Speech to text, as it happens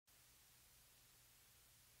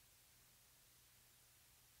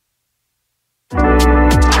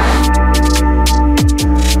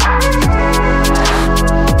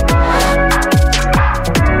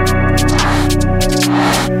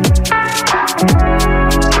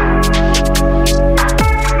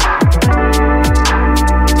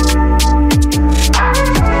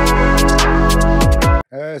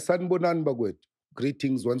Sanibonani bakwethu.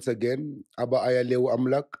 Greetings once again. Aba ayalewu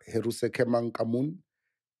amlak, heruse kemang kamun.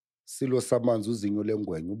 Silo samanzi uzinyo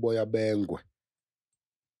lengwenye, uboya bengwe.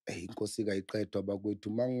 Inkosi kayiqedwa bakwethu.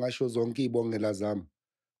 Mangasho zonke ibongela zami.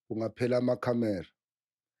 Kungaphela amakhamera.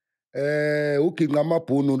 Uginqa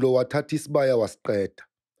amabhunu lo wathatha isibaya wasiqeda.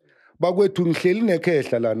 Bakwethu ngihleli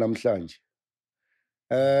nekhehla la namhlanje.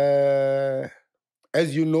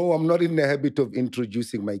 As you know, I'm not in the habit of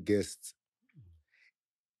introducing my guests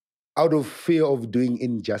out of fear of doing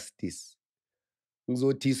injustice.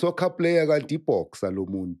 Ngizothi soccer player kanti boxer lo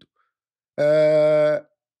muntu.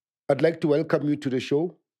 I'd like to welcome you to the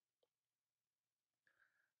show.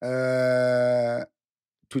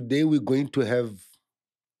 Today we're going to have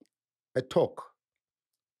a talk.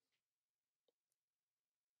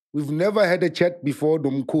 We've never had a chat before,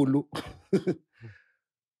 Domkulu.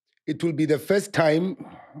 It will be the first time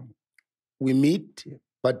we meet,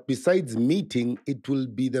 but besides meeting, it will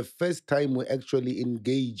be the first time we actually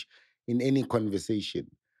engage in any conversation.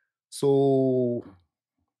 So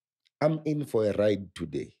I'm in for a ride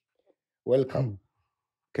today. Welcome.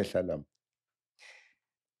 Keshalam.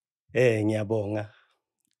 Ngiyabonga.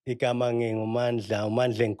 Igama ngingumandla,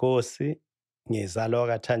 uMandla Nkosi, ngizalwa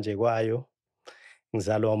kaThanjekwayo,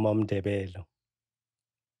 ngizalwa uMamndebelo.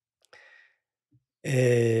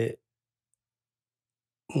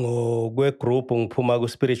 Ngokwe group ngiphuma ku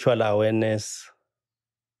spiritual awareness.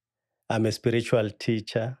 I'm a spiritual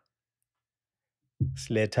teacher.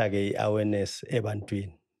 Siletha ke awareness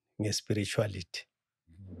ebantwini nge spirituality.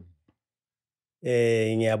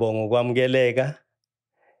 Ngiyabonga ukwamukeleka.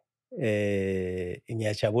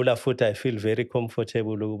 Ngiyajabula futhi I feel very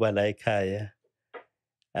comfortable ukuba la ekhaya.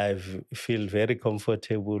 I feel very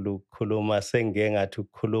comfortable ukukhuluma sengike ngathi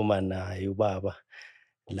ukukhuluma naye uBaba.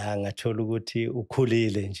 La ngathola ukuthi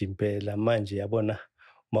ukhulile nje impela manje yabona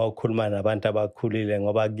mawukhuluma nabantu abakhulile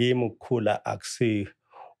ngoba kimi ukukhula akusi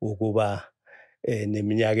ukuba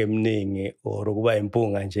neminyaka eminingi or ukuba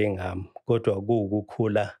impunga njengami kodwa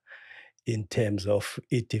kuukukhula in terms of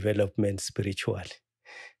development spiritually.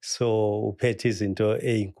 So uphethe izinto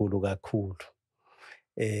ezinkulu kakhulu.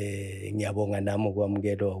 Ngiyabonga nami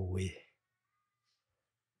ukwamukelwa uye.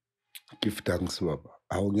 Give thanks baba.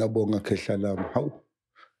 Hawu ngiyabonga khehla lami. Hawu.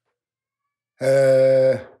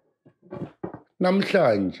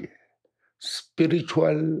 Namhlanje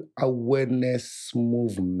Spiritual Awareness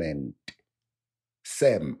Movement.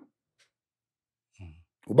 SAM.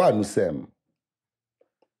 Ubani uSAM?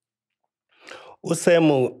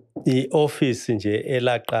 uSam ioffice nje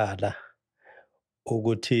elaqala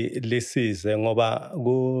ukuthi lisize ngoba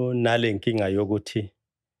kunale nkinga yokuthi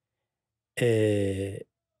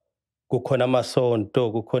kukhona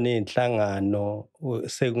amasonto kukhona inhlangano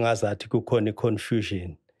sekungazathi kukhona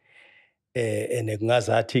iconfusion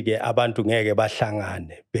kungazathi ke abantu ngeke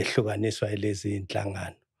bahlangane behlukaniswa lezi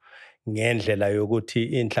inhlangano ngendlela yokuthi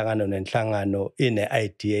inhlangano nenhlangano ine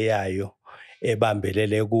idea yayo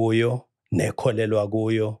ebambelele kuyo nekholelwa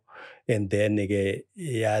kuyo and then ke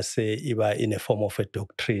yase iba in a form of a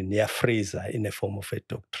doctrine ya freezer in a form of a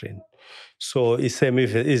doctrine. So isemi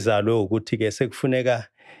izalwe ukuthi ke sekufuneka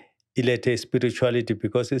ilethe spirituality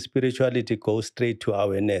because spirituality goes straight to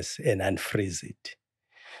awareness and unfreeze it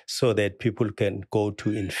so that people can go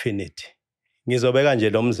to infinity. Ngizobeka nje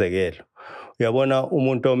lo mzekelo. Uyabona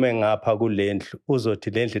umuntu ome ngapha kulendlu uzothi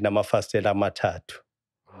lendlu namafastela amathathu.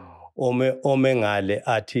 Ome ngale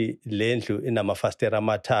athi lendlu inamafastela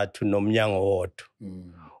amathathu nomnyango wodwa.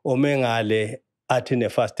 Ome ngale athi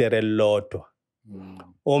nefastela elilodwa.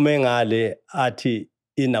 Ome ngale athi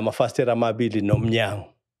inamafastela amabili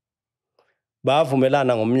nomnyango.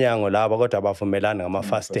 Bavumelana ngomnyango laba kodwa bavumelana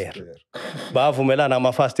ngamafastela. Bavumelana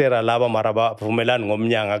ngamafastela laba mara bavumelana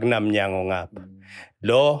ngomnyango akunamnyango ngapha.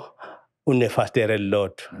 Lo unefastela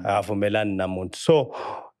elilodwa avumelana namuntu. So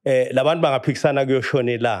labantu bangaphikisana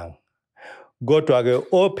kuyoshona ilanga. Kodwa ke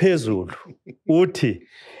ophezulu uthi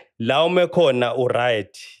la umekhona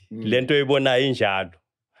uright lento oyibona injalo.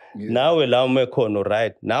 Nawe la umekhona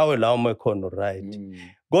uright, nawe la umekhona uright.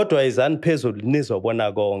 Kodwa izani phezulu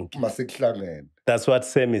nizobona konke. Masikuhlangene. That's what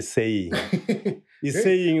Sam is saying. He's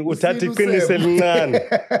saying uthatha iqiniso elincane.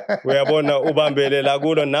 Uyabona ubambelela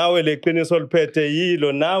kulo nawe leqiniso liphethe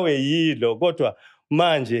yilo nawe yilo kodwa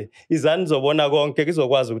manje izani zobona konke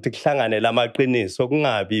kizokwazi ukuthi kuhlangane lamaqiniso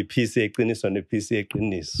kungabi iphisi yeqiniso nephisi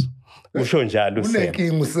yeqiniso. Usho njalo uSam.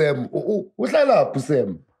 Unenkinga uSam. Uhlala lapho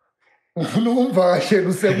uSam. Ufuna ukumvakashela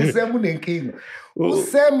uSam. uSam unenkinga.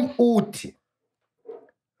 uSam uthi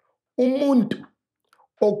umuntu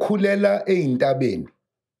okhulela eintabeni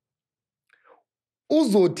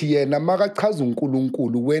uzothi yena makachaza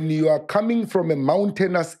uNkulunkulu when you are coming from a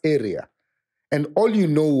mountainous area and all you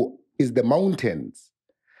know is the mountains.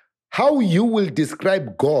 How you will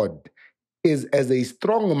describe God is as a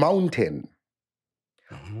strong mountain.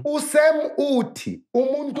 Usem uthi,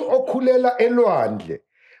 umuntu okhulela elwandle.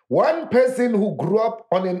 One person who grew up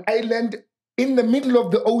on an island in the middle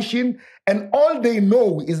of the ocean and all they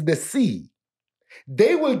know is the sea.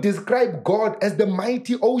 They will describe God as the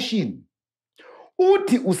mighty ocean.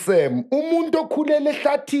 Uthi usem, umuntu okhulela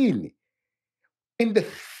ehlathini, in the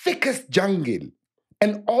thickest jungle,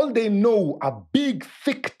 and all they know are big,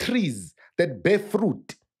 thick trees that bear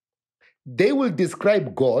fruit. They will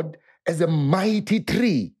describe God as a mighty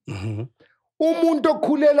tree. Umuntu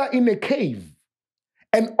okhulela in a cave,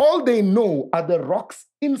 and all they know are the rocks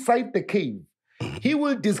inside the cave. He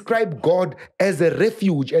will describe God as a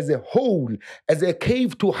refuge, as a hole, as a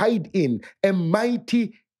cave to hide in, a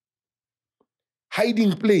mighty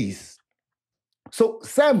hiding place. So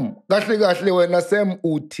Sam, kahle wena Sam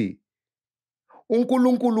uthi,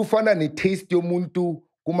 uNkulunkulu ufana ne-taste yomuntu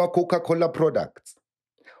kuma-Coca-Cola products.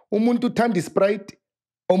 Umuntu uthanda i-Sprite,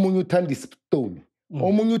 omunye uthanda i-Stone.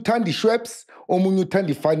 Omunye uthanda i-Schweppes, omunye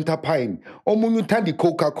uthanda i-Fanta Pine, omunye uthanda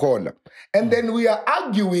i-Coca-Cola. And then we are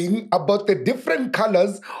arguing about the different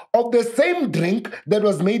colors of the same drink that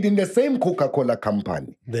was made in the same Coca-Cola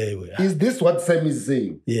company. There we are. Is this what Sam is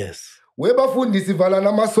saying? Yes. Webafundisi vala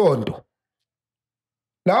namasonto.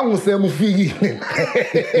 Nangu Sam ufikile.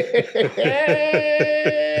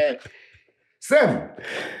 Sam,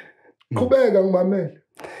 qhubeka ngimamele.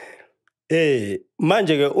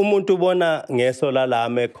 Manje ke umuntu ubona ngeso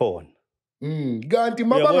lalami ekhona. Kanti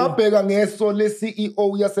mabangabheka ngeso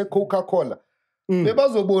le-CEO yase Coca-Cola,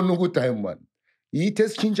 bebazobona ukuthi hayi man, yithi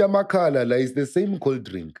esitshintsha amakhala la is the same cold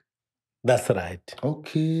drink. That's right.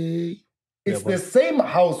 Okay. It's the same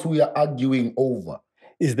house we are arguing over.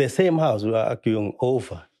 It's the same house we are arguing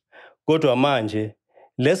over. Kodwa manje,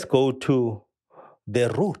 let's go to the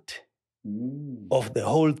root of the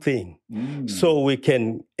whole thing, so we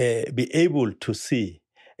can be able to see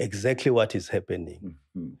exactly what is happening.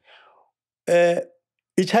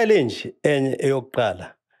 I-challenge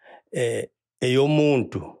eyokuqala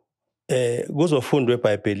eyomuntu kuzofundwa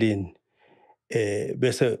eBhayibhelini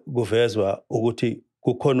bese kuvezwa ukuthi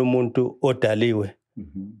kukhona umuntu odaliwe,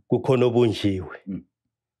 kukhona obunjiwe.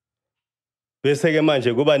 Bese ke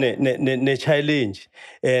manje kuba ne-challenge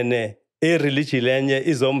religion lenye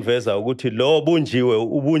izomveza ukuthi lo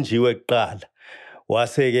ubunjiwe kuqala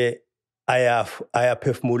wase ke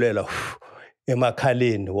ayaphefumulela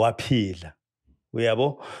emakhaleni waphila.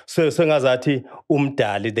 Uyabo? So sengazathi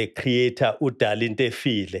umdali, the creator, udala into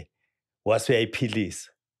efile wase uyayiphilisa.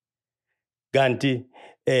 Kanti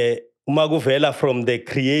uma kuvela from the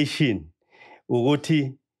creation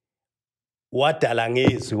ukuthi wadala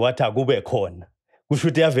ngezwi wathi akube khona, kusho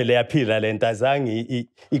ukuthi yavele yaphila lento, azange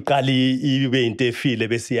iqali ibe into efile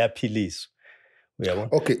bese iyaphiliswa. Uyabona?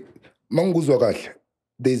 Okay, manguzwa kahle.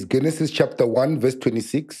 There's Genesis chapter 1 verse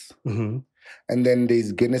 26. And then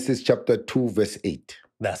there's Genesis chapter 2 verse 8.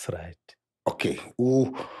 That's right. Okay.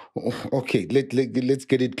 Okay, let's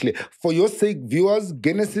get it clear. For your sake, viewers,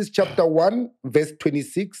 Genesis chapter 1 verse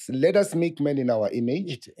 26, let us make man in our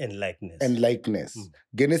image and likeness.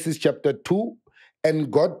 Genesis chapter 2,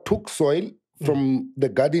 and God took soil from the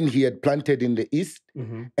garden he had planted in the east,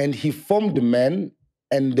 and he formed man,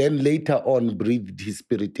 and then later on breathed his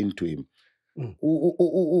spirit into him.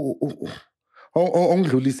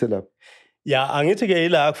 Ongidlulise lapha. Ya, angithi ke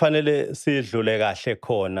ila kufanele sidlule kahle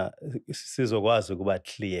khona sizokwazi ukuba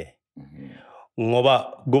clear.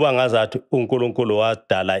 Ngoba kuba ngazathi uNkulunkulu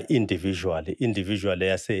wadala individually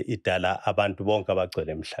yase idala abantu bonke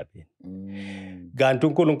abagcwele emhlabeni. Kanti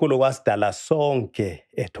uNkulunkulu wasidala sonke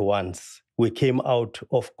at once. We came out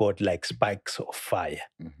of God like sparks of fire.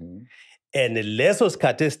 And leso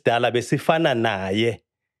sikhathi esidala besifana naye.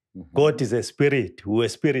 God is a spirit, we are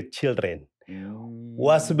spirit children.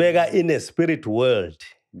 Wasibeka in a spirit world.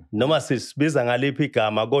 Noma sisibiza ngaliphi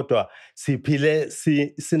igama kodwa siphile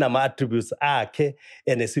sinama attributes akhe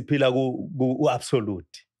and siphila ku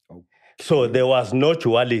absolute. So there was no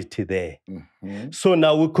duality there. So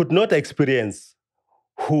now we could not experience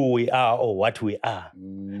who we are or what we are,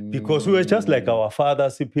 because we were just like our father,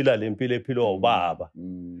 siphila lempilo ephilo uBaba.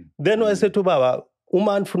 Then I said to Baba,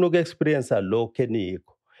 uma nifuna uku-experience lokho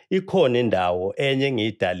eniko, ikhona indawo enye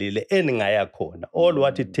engiyidalile eningaya khona. All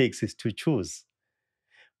what it takes is to choose.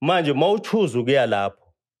 Manje ma uchoose ukuya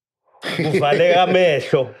lapho, kuvaleka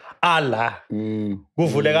amehlo ala,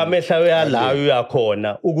 kuvuleka amehlo uyala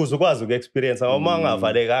uyakhona ukuze ukwazi uku-experience. Uma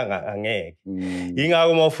ungavalekanga angeke.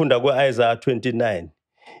 Ingakho uma ufunda ku-Isaiah 29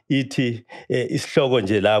 ithi isihloko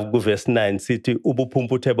nje la kuverse 9 sithi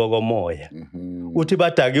ubuphumputhe bokomoya. Uthi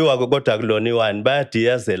badakiwa kodwa kulona iwani,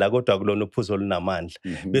 bayadiyazela kodwa kulona uphuzo olunamandla.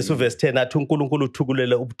 Bese uverse 10 athi uNkulunkulu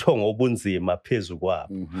uthukulele ubuthongo obunzima phezu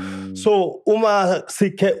kwabo. So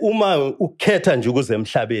uma ukhetha nje ukuze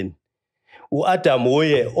emhlabeni, uAdam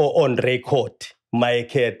uye on record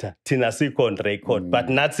mayekhetha, thina sikho on record, but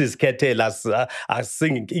nathi sikhethela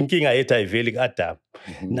inkinga yethu ayiveli kuAdam.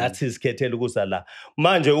 Nathi sikhethela ukuza la.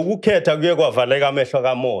 Manje ukukhetha kuye kwavaleka amehlo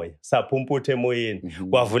kamoya, saphumputha emoyeni,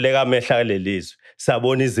 kwavuleka amehlo alelizwe,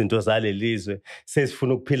 sabona izinto zalelizwe,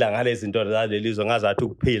 sesifuna ukuphila ngale zinto zalelizwe, ngazathi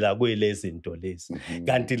ukuphila kuyilezi zinto lezi.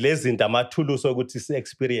 Kanti lezi zinto amathulusi ukuthi si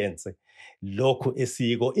experience lokho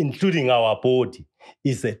esiko, including our body,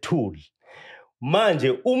 is a tool. Manje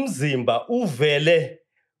umzimba uvele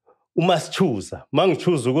uma sichuza,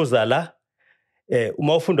 mangichuza ukuza la,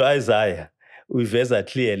 uma ufunda Isaiah uyiveza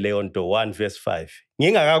clear leyo nto 1 verse 5.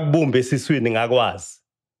 Ngingakakubumba esiswini ngakwazi.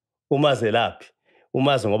 Umaze laphi?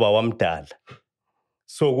 Umaze ngoba wamdala.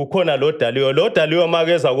 So kukhona lo daliwe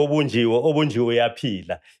makeza kobunjiwe, obunjiwe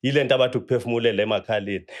uyaphila. Ile nto abathi ukuphefumulela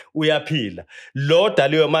emakhaleni, uyaphila. Lo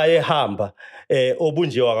daliwe mayehamba,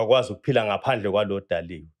 obunjiwe akakwazi ukuphila ngaphandle kwalo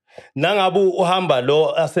daliwe. Nangabe uhamba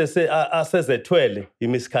lo asezethwele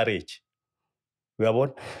imiscarriage.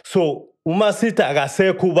 Uyabona? So uma sithi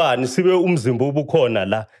akasekho ubani, sibe umzimba ubukhona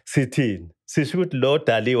la, sithini? Sisho ukuthi lo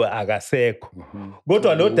daliwe akasekho.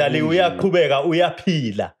 Kodwa lo daliwe uyaqhubeka,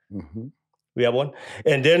 uyaphila. Uyabona?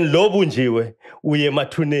 And then lo bunjiwe uye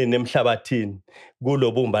emathuneni emhlabathini,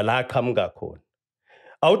 kulobumba la aqhamuka khona.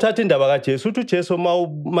 Awuthatha indaba kaJesu, uthi uJesu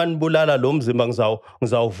manibulala lo mzimba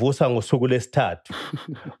ngizawuvusa ngosuku lesithathu.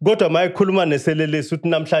 Kodwa mayekhuluma neselelesi uthi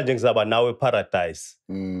namhlanje ngizaba nawe eparadise.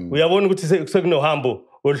 Uyabona ukuthi sekunohambo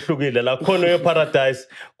oluhlukile la, khona eparadise,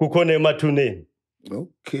 kukhona emathuneni.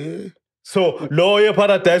 Okay. So lo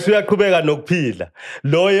eparadise uyaqhubeka nokuphila.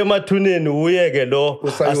 Lo emathuneni uyeke lo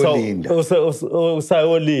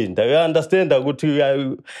usayolinda. You understand ukuthi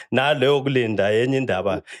naleyo kulinda yenye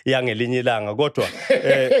indaba yangelinye ilanga, kodwa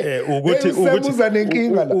ukuthi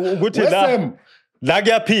la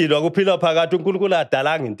kuyaphilwa, kuphilwa phakathi. uNkulunkulu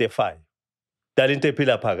adalanga into efayo, dala into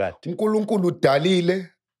ephila phakathi. uNkulunkulu udalile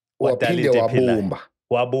waphinde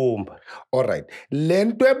wabumba. All right.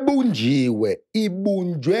 Lento ebunjiwe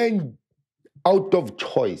ibunjwe out of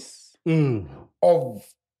choice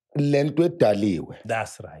of lento edaliwe.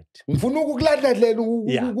 That's right. Ngifuna ukukulandlela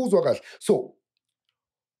ukuzwa kahle. So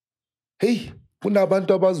hey,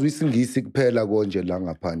 kunabantu abazwa isingisi kuphela konje la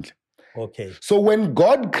ngaphandle. Okay. So when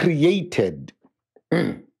God created,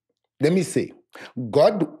 let me say,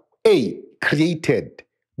 God A, created,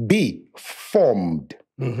 B, formed.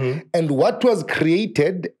 And what was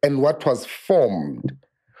created and what was formed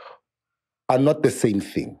are not the same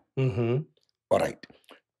thing. All right.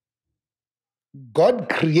 God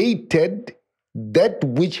created that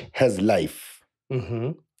which has life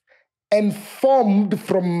and formed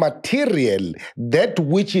from material that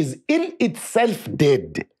which is in itself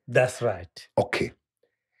dead. That's right. Okay.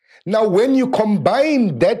 Now, when you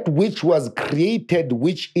combine that which was created,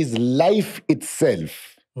 which is life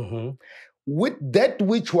itself, with that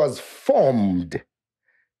which was formed,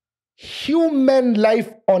 human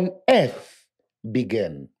life on earth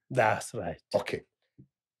began. That's right. Okay.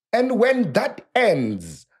 And when that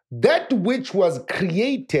ends, that which was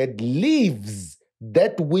created leaves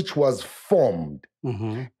that which was formed.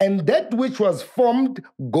 And that which was formed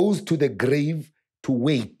goes to the grave to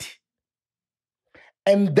wait.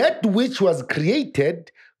 And that which was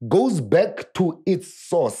created goes back to its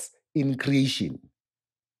source in creation.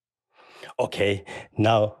 Okay,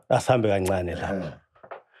 now asambe kancane la.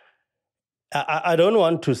 I don't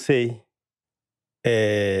want to say,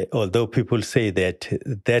 although people say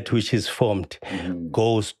that which is formed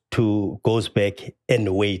goes back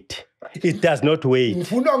and wait. It does not wait.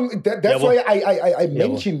 That's why I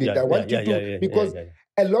mentioned it. I want you to, because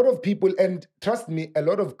a lot of people, and trust me, a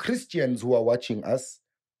lot of Christians who are watching us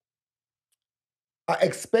are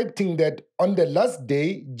expecting that on the last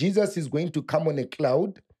day, Jesus is going to come on a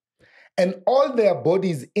cloud and all their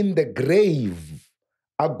bodies in the grave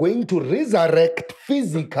are going to resurrect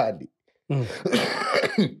physically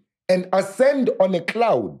and ascend on a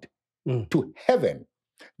cloud to heaven.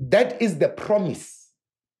 That is the promise.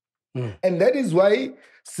 And that is why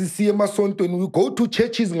when we go to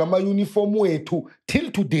churches ngama uniform wetu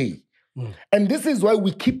till today. And this is why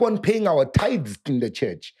we keep on paying our tithes in the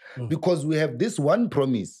church, because we have this one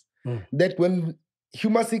promise that when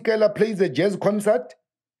Huma Sikela plays a jazz concert,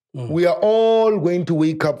 we are all going to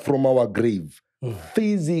wake up from our grave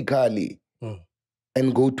physically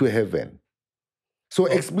and go to heaven. So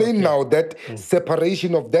explain okay. now that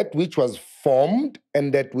separation of that which was formed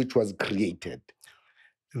and that which was created.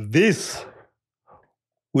 This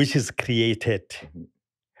which is created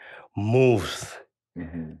moves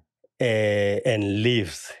and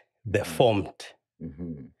lives the formed.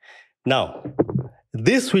 Now,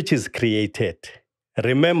 this which is created,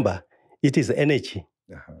 remember, it is energy.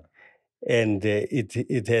 And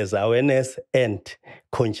it has awareness and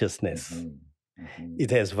consciousness. It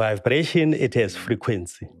has vibration, it has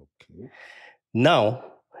frequency. Now,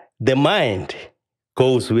 the mind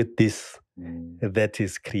goes with this that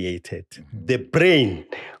is created. The brain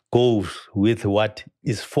goes with what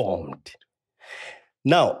is formed.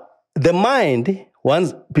 Now, the mind,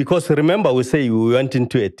 because remember we say we went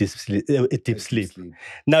into a deep sleep.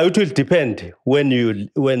 Now, it will depend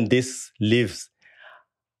when this lives,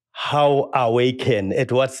 how awaken,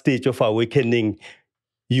 at what stage of awakening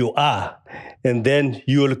you are. And then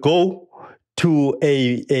you'll go to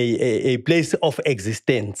a place of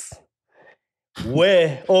existence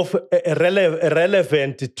where of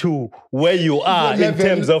relevant to where you are in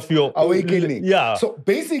terms of your awakening. Yeah. So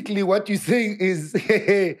basically what you're saying is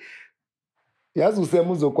I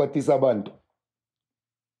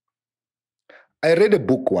read a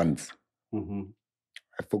book once.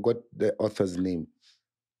 I forgot the author's name.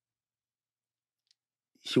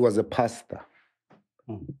 She was a pastor,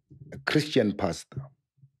 a Christian pastor.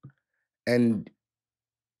 And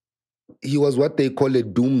he was what they call a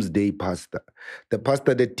doomsday pastor. The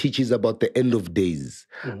pastor that teaches about the end of days,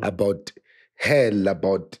 about hell,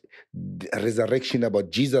 about resurrection,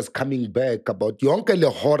 about Jesus coming back, about yonke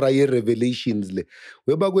le horror ye revelations.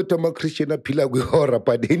 Christian horror,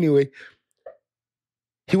 but anyway,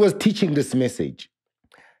 he was teaching this message.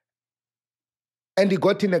 And he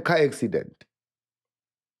got in a car accident.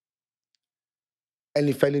 And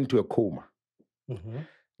he fell into a coma.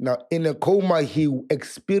 Now, in a coma, he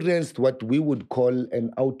experienced what we would call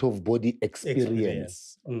an out-of-body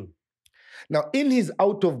experience. Now, in his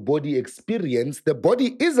out-of-body experience, the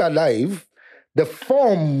body is alive, the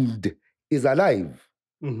formed is alive.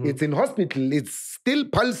 It's in hospital, it's still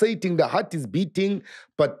pulsating, the heart is beating,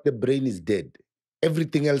 but the brain is dead.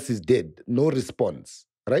 Everything else is dead, no response,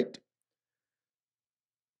 right?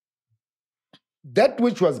 That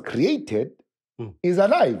which was created is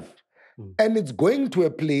alive. And it's going to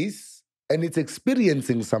a place and it's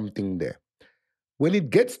experiencing something there. When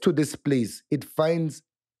it gets to this place, it finds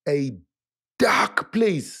a dark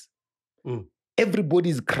place.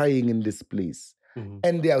 Everybody's crying in this place.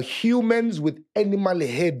 And there are humans with animal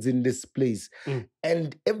heads in this place.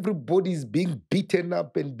 And everybody's being beaten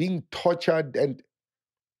up and being tortured. And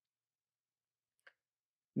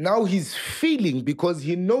now he's feeling, because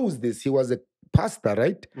he knows this, he was a pastor,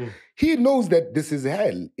 right? He knows that this is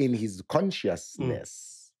hell in his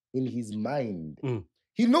consciousness, in his mind.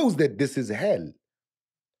 He knows that this is hell.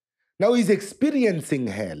 Now he's experiencing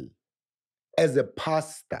hell as a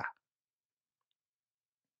pastor,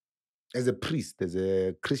 as a priest, as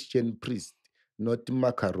a Christian priest, not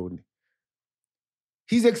macaroni.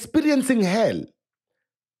 He's experiencing hell,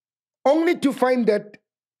 only to find that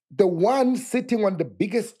the one sitting on the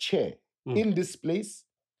biggest chair in this place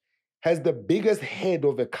has the biggest head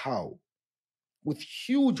of a cow with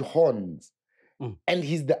huge horns. And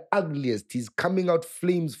he's the ugliest. He's coming out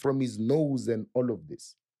flames from his nose and all of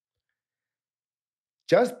this.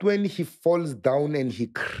 Just when he falls down and he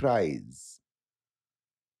cries,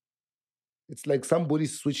 it's like somebody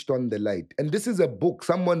switched on the light. And this is a book,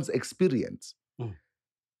 someone's experience.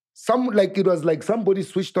 It was like somebody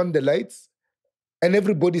switched on the lights and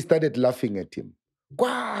everybody started laughing at him.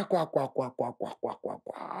 Quack, quack, quack, quack, quack, quack, quack, quack,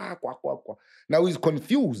 quack, quack, quack, quack. Now he's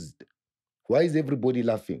confused. Why is everybody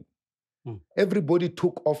laughing? Everybody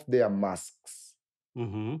took off their masks.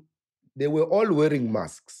 They were all wearing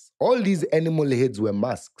masks. All these animal heads were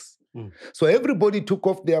masks. So everybody took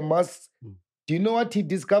off their masks. Do you know what he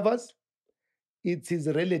discovers? It's his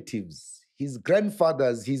relatives, his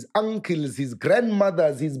grandfathers, his uncles, his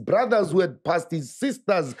grandmothers, his brothers who had passed, his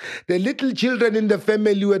sisters, the little children in the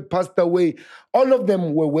family who had passed away. All of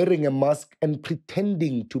them were wearing a mask and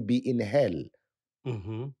pretending to be in hell.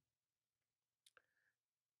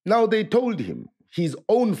 Now they told him, his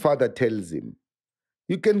own father tells him,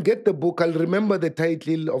 you can get the book. I'll remember the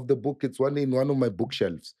title of the book. It's in one of my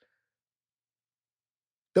bookshelves.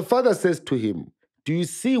 The father says to him, do you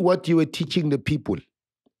see what you were teaching the people?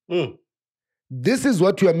 This is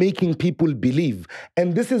what you are making people believe.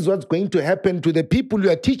 And this is what's going to happen to the people you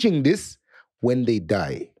are teaching this when they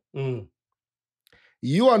die.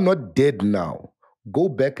 You are not dead now. Go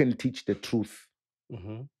back and teach the truth.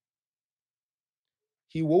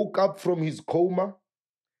 He woke up from his coma,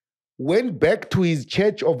 went back to his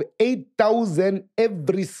church of 8,000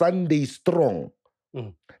 every Sunday strong.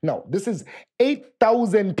 Now, this is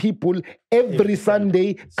 8,000 people every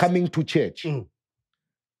Sunday coming to church.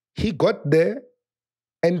 He got there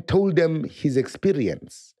and told them his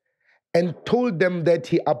experience and told them that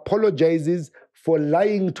he apologizes for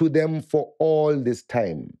lying to them for all this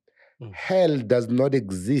time. Hell does not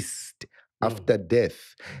exist after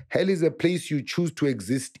death. Hell is a place you choose to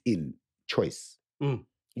exist in. Choice.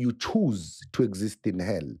 You choose to exist in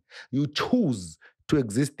hell. You choose to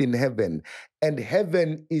exist in heaven. And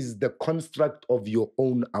heaven is the construct of your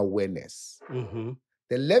own awareness.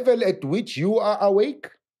 The level at which you are awake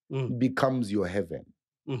becomes your heaven.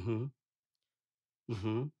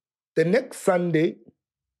 The next Sunday,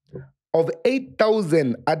 of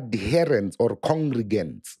 8,000 adherents or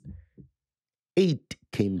congregants, 8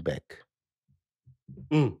 came back.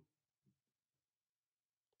 The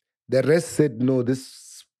rest said, no,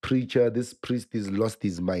 this preacher, this priest has lost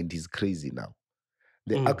his mind. He's crazy now.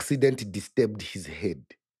 The accident disturbed his head.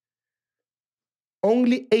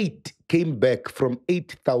 Only 8 came back from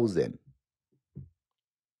 8,000.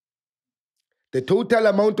 The total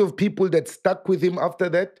amount of people that stuck with him after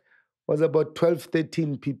that was about 12,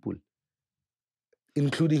 13 people,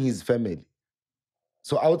 including his family.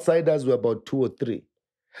 So outsiders were about 2 or 3.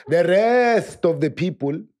 The rest of the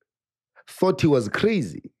people thought he was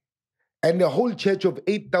crazy. And the whole church of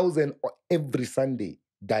 8,000 every Sunday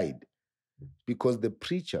died because the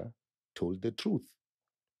preacher told the truth.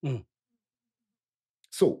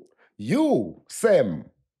 So you, Sam,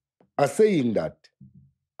 are saying that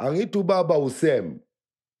uBaba Sam,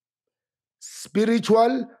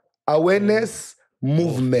 spiritual awareness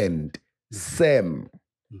movement, Sam.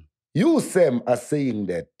 You, Sam, are saying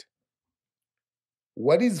that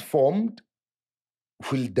what is formed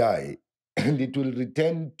will die and it will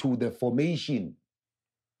return to the formation.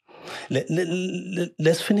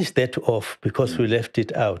 Let's finish that off because we left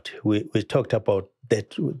it out. We talked about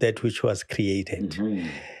that which was created.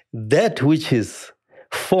 That which is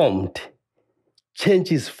formed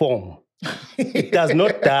changes form. It does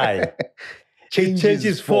not die. It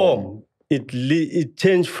changes form. It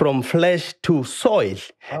changed from flesh to soil.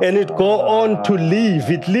 And it go on to live.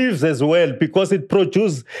 It lives as well because it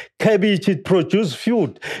produces cabbage, it produces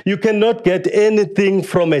food. You cannot get anything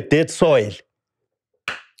from a dead soil.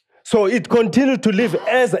 So it continues to live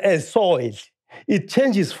as a soil. It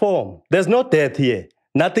changes form. There's no death here.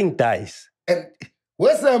 Nothing dies. And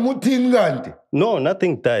where's the muting? No,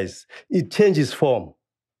 nothing dies. It changes form.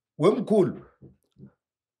 Cool.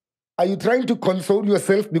 Are you trying to console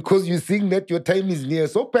yourself because you're seeing that your time is near?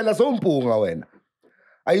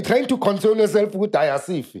 Are you trying to console yourself with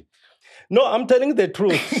Ayasif? No, I'm telling the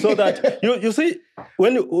truth so that you see,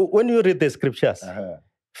 when you read the scriptures,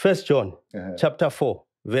 1 John chapter 4,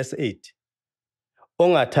 verse 8.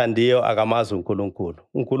 Ongathandiyo akamazi uNkulunkulu.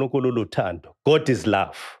 uNkulunkulu luthando. God is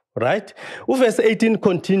love, right? Verse 18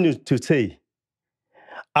 continues to say,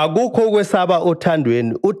 akukho ukwesaba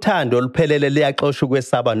othandweni, uthando oluphelele liyaxosha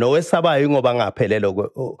ukwesaba, nowesabayo ngoba ngaphelele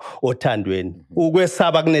othandweni.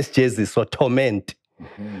 Ukwesaba kunesijeziso, torment.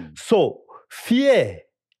 So, fear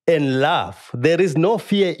and love, there is no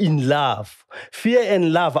fear in love. Fear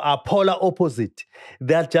and love are polar opposite.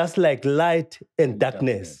 They're just like light and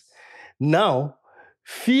darkness. Now,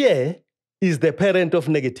 fear is the parent of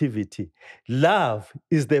negativity. Love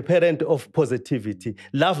is the parent of positivity.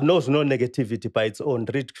 Love knows no negativity by its own.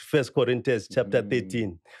 Read 1 Corinthians chapter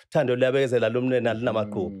 13.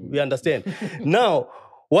 We understand? Now,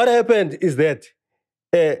 what happened is that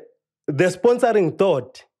the sponsoring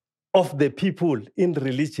thought of the people in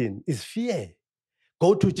religion is fear.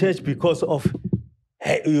 Go to church because of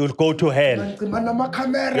you'll go to hell.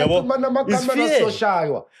 It's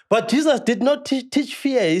fear. But Jesus did not teach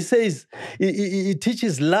fear. He says he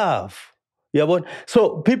teaches love.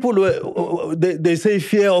 So people they say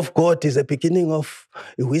fear of God is the beginning of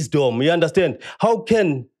wisdom. You understand? How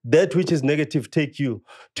can that which is negative take you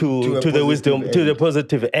to the wisdom, to the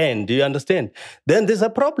positive end? Do you understand? Then there's a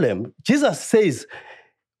problem. Jesus says,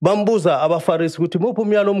 Bambuza abaFarisi ukuthi muphi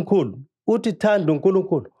umyalo omkhulu? Uthi thanda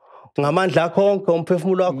uNkulunkulu ngamandla akho onke,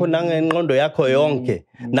 umphefumulo wakho nangengqondo yakho yonke,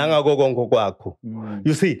 nangako konke kwakho.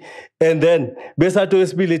 You see? And then besathi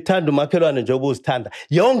wesibili thanda umakhelwane njengoba uzithanda.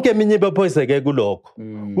 Yonke eminye ibephoyiseke kulokho.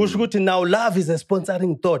 Kusho ukuthi now love is a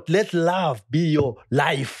sponsoring thought. Let love be your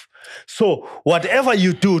life. So whatever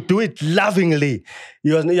you do, do it lovingly.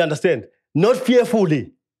 You understand? Not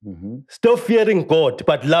fearfully. Stop fearing God,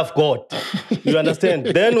 but love God. You understand?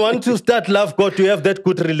 Then once you start love God, you have that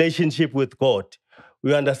good relationship with God.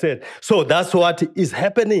 You understand? So that's what is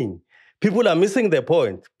happening. People are missing the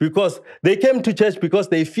point because they came to church because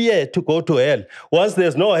they fear to go to hell. Once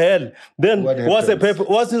there's no hell, then what is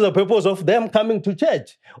the purpose of them coming to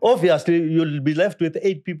church? Obviously, you'll be left with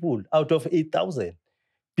 8 people out of 8,000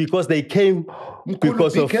 because they came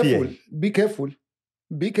because of fear. Be careful.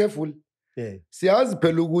 Be careful. Yeah. Siyazi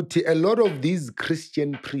phela ukuthi a lot of these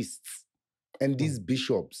Christian priests and these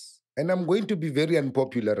bishops, and I'm going to be very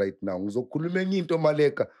unpopular right now. Ngizokhuluma enye into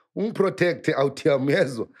Maleka, ungiprotect out here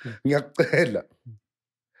myezo. Ngiyacela.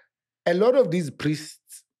 A lot of these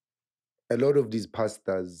priests, a lot of these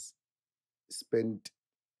pastors spent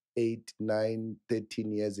 8, 9,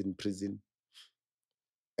 13 years in prison.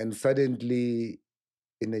 And suddenly,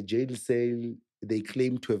 in a jail cell, they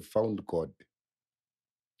claim to have found God.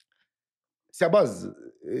 Siyabazi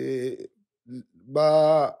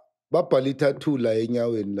babhalita thula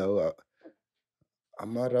enyaweni lawa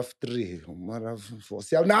amaraf 3 amaraf 4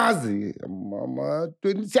 siyanazi ama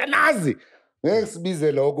 20 siyanazi ngeke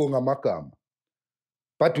sibize lokho ngamagama,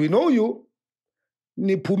 but we know you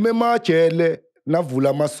niphume emajele navula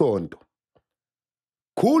amasonto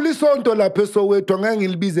khulu isonto lapha eSoweto ngeke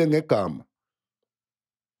ngilibize ngegama,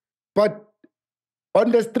 but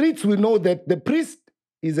on the streets we know that the priest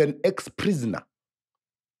is an ex-prisoner.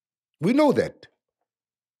 We know that.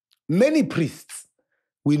 Many priests,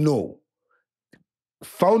 we know,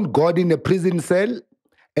 found God in a prison cell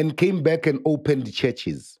and came back and opened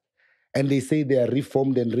churches. And they say they are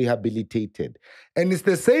reformed and rehabilitated. And it's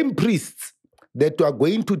the same priests that are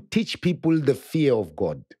going to teach people the fear of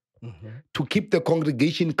God, to keep the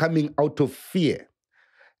congregation coming out of fear.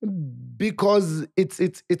 Because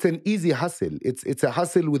it's an easy hustle. It's a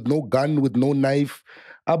hustle with no gun, with no knife.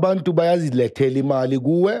 Abantu bayazilethela imali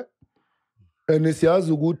kuwe and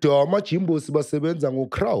siyazi ukuthi amajimbosi basebenza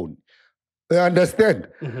ngocrown. You understand?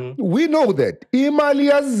 We know that. Imali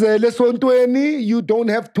yazele esontweni, you don't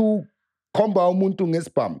have to khomba umuntu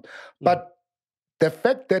ngespam. But the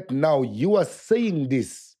fact that now you are saying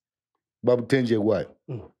this, Baba Thanjekwayo,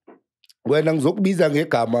 wena ngizokubiza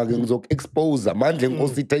ngegama ke ngizokuexpose manje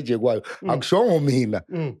Nkosi Thanjekwayo akushongo mina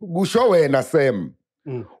kusho wena Sam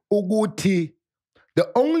ukuthi the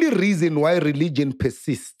only reason why religion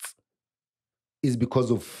persists is because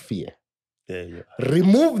of fear. Yeah.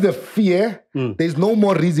 Remove the fear, there's no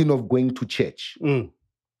more reason of going to church. You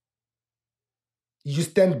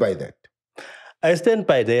stand by that? I stand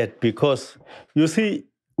by that because, you see,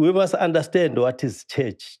 we must understand what is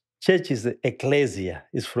church. Church is ecclesia,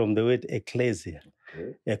 is from the word ecclesia,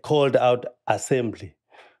 a called out assembly.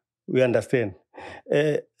 We understand.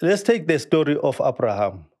 Let's take the story of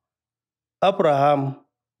Abraham. Abraham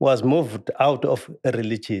was moved out of a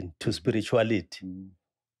religion to spirituality.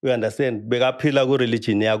 We understand. Bekaphila ku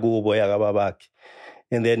religion yakubo yakababakhe.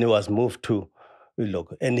 And then he was moved to,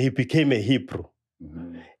 and he became a Hebrew.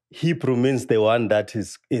 Hebrew means the one that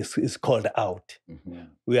is called out.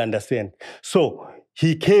 We understand. So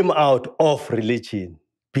he came out of religion,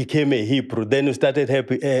 became a Hebrew. Then we started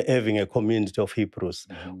having a community of Hebrews,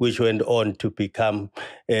 which went on to become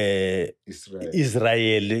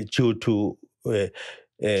Israel due to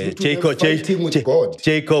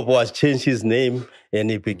Jacob was changed his name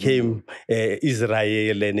and he became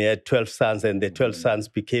Israel, and he had 12 sons, and the 12 sons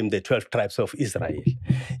became the 12 tribes of Israel.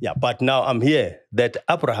 Yeah, but now I'm here that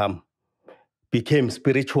Abraham became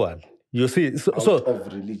spiritual. You see,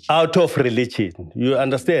 out of religion. You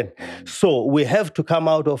understand? So we have to come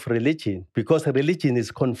out of religion because religion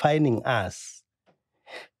is confining us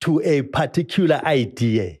to a particular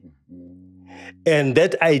idea. And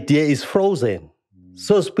that idea is frozen.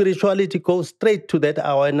 So spirituality goes straight to that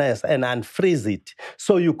awareness and unfreeze it.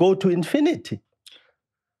 So you go to infinity.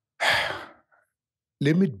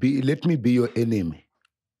 Let me be your enemy.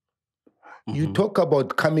 You talk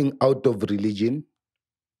about coming out of religion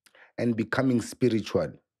and becoming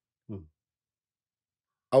spiritual.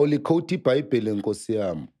 Awuli quote Bible Nkosi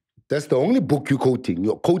yami. That's the only book you're quoting.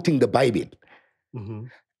 You're quoting the Bible.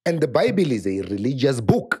 And the Bible is a religious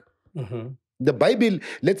book. The Bible,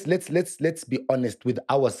 let's be honest with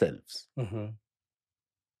ourselves.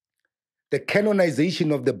 The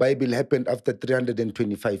canonization of the Bible happened after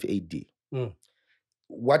 325 AD.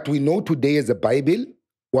 What we know today as a Bible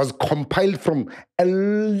was compiled from a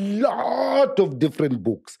lot of different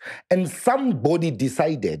books. And somebody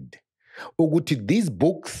decided, Oguti, these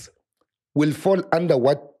books will fall under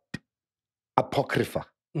what? Apocrypha.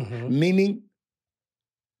 Meaning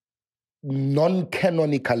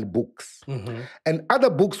non-canonical books. And other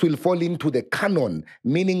books will fall into the canon,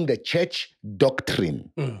 meaning the church doctrine.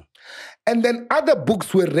 And then other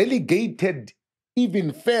books were relegated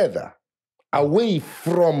even further away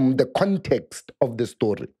from the context of the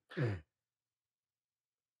story.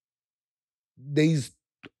 there's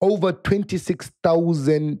over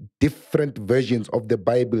 26,000 different versions of the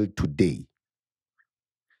Bible today.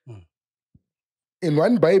 In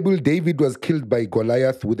one Bible, David was killed by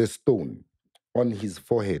Goliath with a stone on his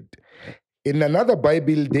forehead. In another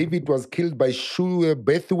Bible, David was killed by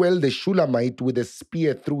Bethuel the Shulamite with a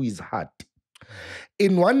spear through his heart.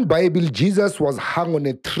 In one Bible, Jesus was hung on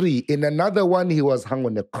a tree. In another one, he was hung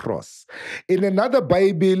on a cross. In another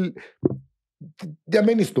Bible, there are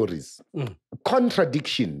many stories,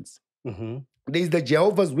 contradictions. There is the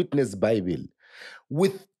Jehovah's Witness Bible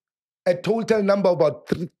with a total number of about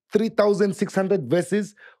 3,600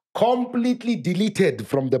 verses completely deleted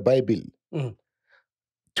from the Bible.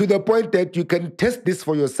 To the point that you can test this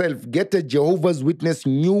for yourself. Get a Jehovah's Witness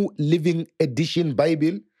New Living Edition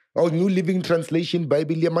Bible or New Living Translation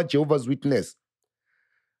Bible, Yama Jehovah's Witness.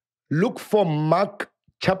 Look for Mark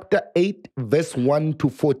chapter 8, verse 1 to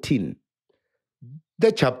 14.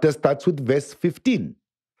 The chapter starts with verse 15.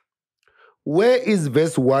 Where is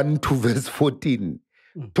verse 1 to verse 14?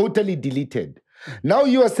 Totally deleted. Now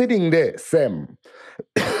you are sitting there, Sam,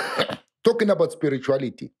 talking about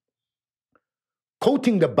spirituality,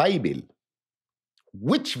 quoting the Bible.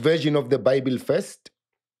 Which version of the Bible first?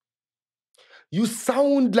 You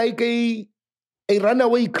sound like a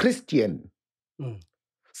runaway Christian.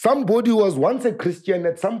 Somebody who was once a Christian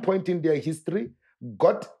at some point in their history,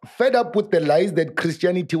 got fed up with the lies that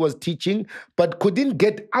Christianity was teaching, but couldn't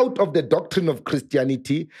get out of the doctrine of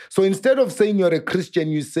Christianity. So instead of saying you're a Christian,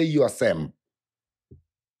 you say you are Sam.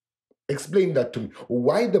 Explain that to me.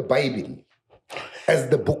 Why the Bible as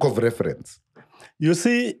the book of reference? You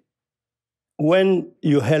see, when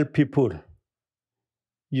you help people,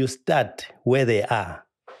 you start where they are.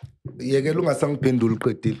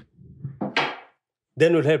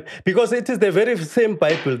 Then will help. Because it is the very same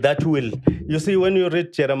Bible that will, you see, when you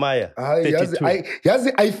read Jeremiah 32.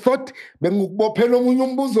 I thought,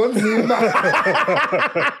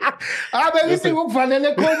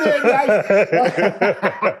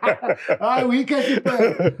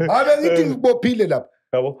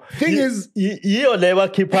 thing is, you never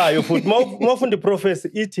keep your foot. More from the prophecy,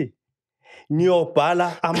 iti.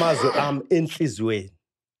 Ngiyobhala amazwi am enhlizweni.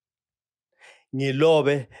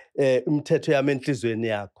 Ngilobe umthetho yami enhlizweni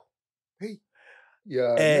yakho.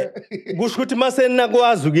 Kusho ukuthi mase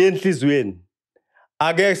ninakwazi ukuya enhlizweni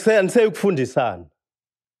ake seyukufundisana.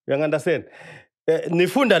 You understand?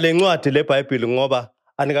 Nifunda lencwadi leBhayibheli ngoba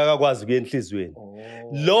anikakwazi ukuya enhlizweni.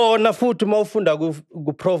 Lona futhi mawufunda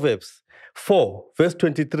ku Proverbs 4 verse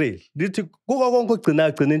 23 lithi kuko konke ugcina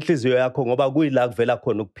inhliziyo yakho ngoba kuyila kuvela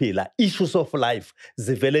khona ukuphila. Issues of life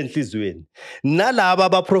zivela enhlizweni. Nalabo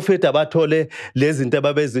abaprofeti abathole lezi zinto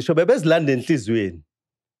ababezisho bebezilanda enhlizweni.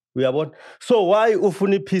 Uyabona? So why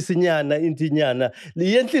ufuna iphisi nyana into inyana?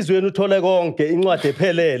 Enhlizweni uthola konke incwadi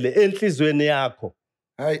ephelele enhlizweni yakho.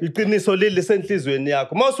 Iqiniso leli senhlizweni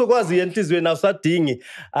yakho. Mawusukwazi enhlizweni awusadingi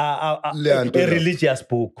a religious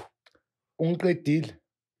book. Ungiqedile.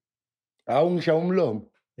 Awungisha umlomo.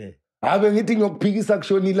 Ave ngithi ngiyokuphikisa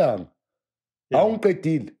kushona ilanga.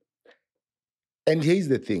 Awungiqedile. And here's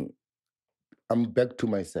the thing. I'm back to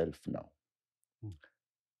myself now.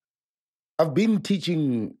 I've been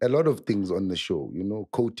teaching a lot of things on the show, you know,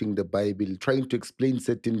 quoting the Bible, trying to explain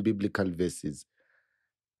certain biblical verses.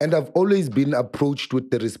 And I've always been approached with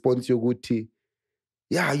the response, Yoguti,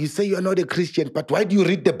 yeah, you say you're not a Christian, but why do you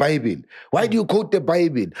read the Bible? Why do you quote the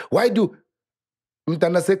Bible? Why do...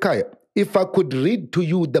 Mtana Sekaya, if I could read to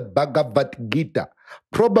you the Bhagavad Gita,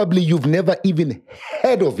 probably you've never even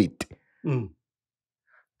heard of it.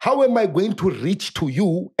 How am I going to reach to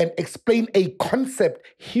you and explain a concept,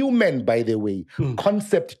 human, by the way,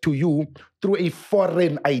 concept to you through a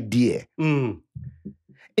foreign idea?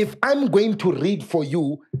 If I'm going to read for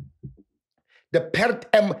you the Pert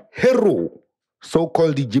M. Hero,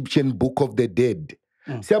 so-called Egyptian Book of the Dead,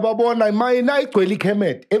 Siyababona mayina igcwele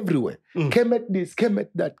Kemet everywhere. Kemet this, Kemet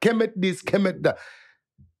that, Kemet this, Kemet that.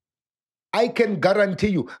 I can guarantee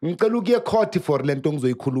you, ngicela ukuye court for lento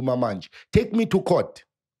ngizoyikhuluma manje. Take me to court.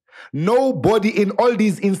 Nobody in all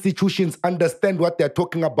these institutions understand what they're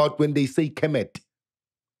talking about when they say Kemet.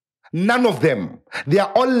 None of them. They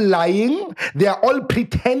are all lying. They are all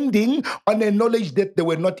pretending on a knowledge that they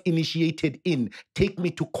were not initiated in. Take me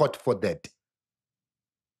to court for that.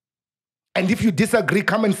 And if you disagree,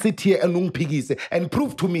 come and sit here and umpigise and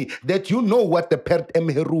prove to me that you know what the Pert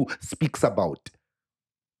Emheru speaks about.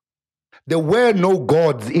 There were no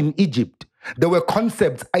gods in Egypt. There were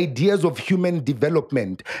concepts, ideas of human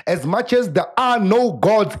development. As much as there are no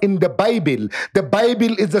gods in the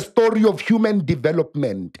Bible is a story of human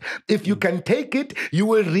development. If you can take it, you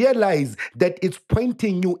will realize that it's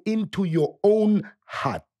pointing you into your own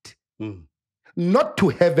heart. not to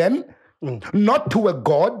heaven, not to a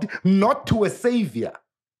God, not to a savior.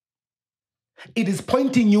 It is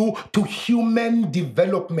pointing you to human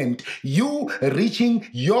development, you reaching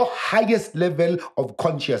your highest level of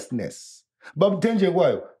consciousness. Baba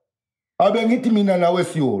Thanjekwayo, abengithi mina nawe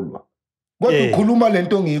siyolwa. Kodwa ukhuluma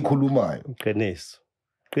lento ngiyikhulumayo.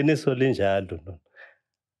 Qiniso linjalo no.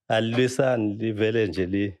 Alilwisani livele nje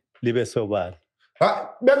libe sobala.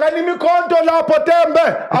 Bekani imikhonto lapho Tembe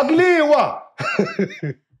akuliwa.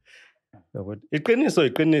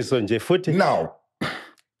 Iqiniso nje futhi. Now,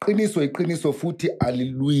 iqiniso futhi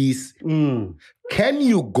alilwisi. Can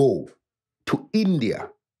you go to India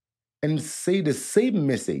and say the same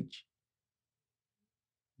message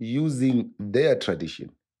using their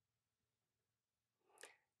tradition?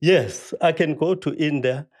 Yes, I can go to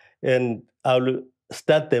India and I'll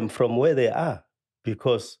start them from where they are,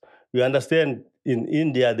 because you understand, in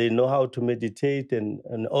India they know how to meditate and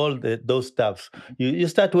all those stuffs. You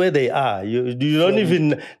start where they are. You don't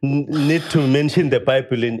even need to mention the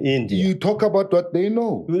Bible in India. You talk about what they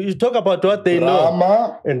know. You talk about what they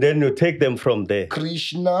know, and then you take them from there.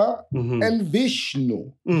 Krishna and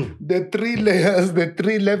Vishnu, the three layers, the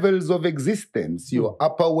three levels of existence: your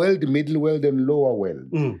upper world, middle world, and lower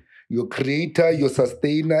world. Your creator, your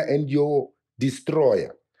sustainer, and your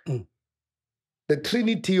destroyer. The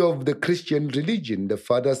Trinity of the Christian religion, the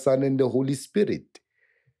Father, Son, and the Holy Spirit.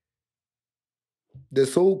 The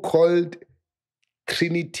so-called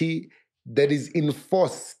Trinity that is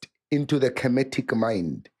enforced into the Kemetic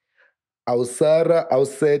mind. Ausara,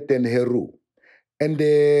 Auset, and Heru. And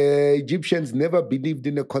the Egyptians never believed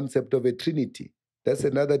in the concept of a Trinity. That's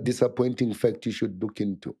another disappointing fact you should look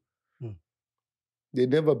into. They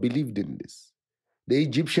never believed in this. The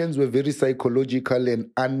Egyptians were very psychological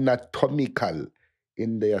and anatomical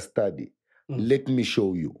in their study. Let me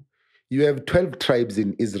show you. You have 12 tribes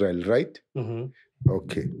in Israel, right?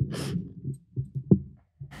 Okay.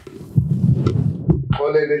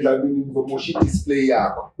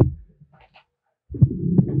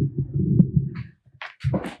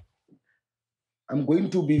 I'm going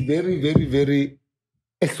to be very, very, very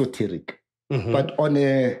esoteric, but on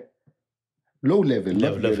a low level,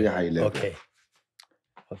 not very high level. Okay.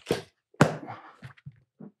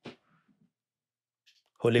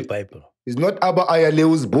 Holy Bible. It's not Abba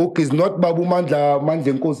Ayaleu's book. It's not Babu Mandla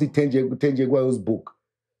Thanjekwayo's book.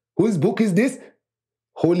 Whose book is this?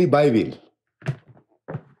 Holy Bible.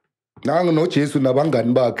 Now no Jesu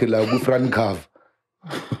nabangani bakhe la ku front cover.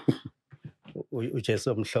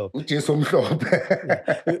 uJesu omhlophe. uJesu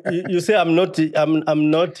omhlophe. You say I'm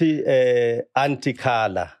not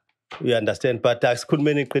anti-color. You understand? But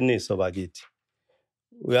asikhulumeni iqiniso bakithi.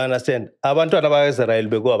 We understand. Abantwana bakaIsrael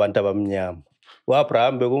bekuwabantu abamnyama.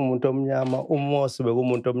 uAbraham bekumuntu omnyama, uMose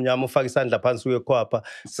bekumuntu omnyama, ufaka isandla phansi kwekhwapha,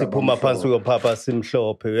 siphuma phansi kwekhwapha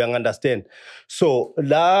simhlophe. You understand? So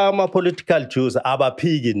lama political Jews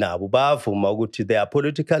abaphiki nabo bavuma ukuthi they are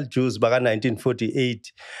political Jews baka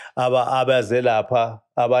 1948 abaze lapha,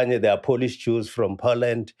 abanye they are Polish Jews from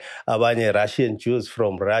Poland, abanye Russian Jews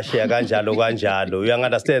from Russia, kanjalo. You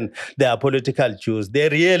understand? They are political Jews. The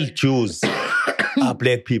real Jews are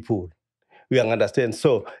black people. We understand.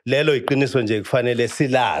 So lelo iqiniso nje kufanele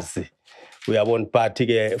silazi. Uyabona party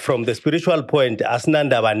ke from the spiritual point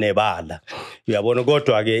asinandaba nebala. Uyabona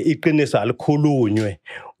kodwa ke iqiniso alikhulunywe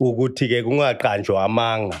ukuthi ke kungaqanjwa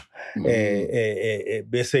amanga.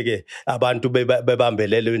 Bese ke abantu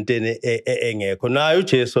bebambelele intene engekho. Nayo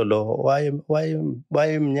uJesu lo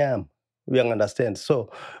wayemnyama. We understand. So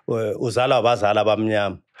uzala abazala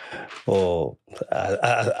abamnyama.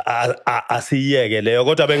 Asiyeke leyo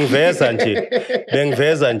kodwa bengiveza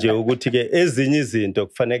nje ukuthi ke ezinye izinto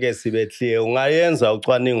kufanele sibe clear. Ungayenza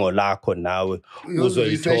ucwaningo lakho nawe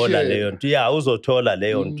uzoyithola leyo nto. Yeah, uzothola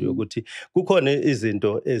leyo nto ukuthi kukhona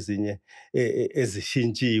izinto ezinye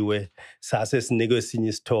ezishintshiwe sase sinikwe esinye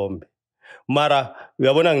isithombe. Mara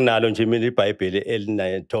uyabona nginalo nje mina iBhayibheli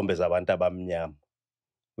elinezithombe zabantu abamnyama.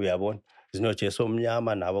 Uyabona? ZinoJesu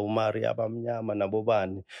omnyama nabo uMaria abamnyama nabo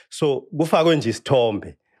bani. So kufakwe nje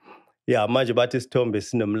isithombe. Yeah, manje bathi isithombe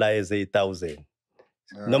sinomlayezo 8000.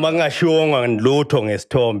 Noma ngingashiwonga ngilutho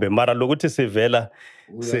ngesithombe, mara lokuthi sivela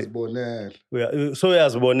uyazibonela. So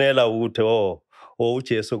uyazibonela ukuthi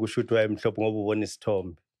uJesu kushuthi wayemhlophe ngoba ubona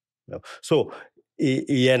isithombe. So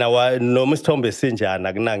yena noma isithombe sinjani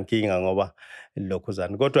akunankinga ngoba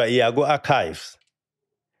lokhuzana. Kodwa iya ku archives.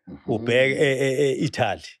 Ubheke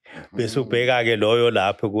Italy bese ubheka ke loyo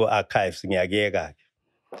lapho ku archives ngiyakeka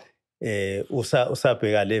ke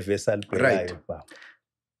usabheka le verse alibhekayo baba.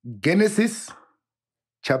 Genesis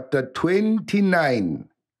chapter 29,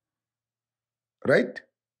 right?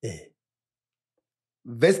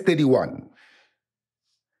 Verse 31.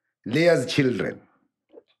 Leah's children.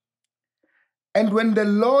 And when the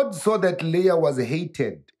Lord saw that Leah was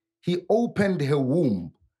hated, he opened her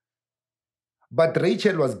womb. But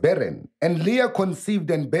Rachel was barren, and Leah conceived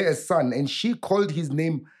and bare a son, and she called his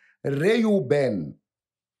name Reuben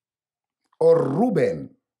or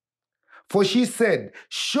Reuben. For she said,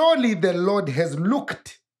 surely the Lord has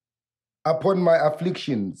looked upon my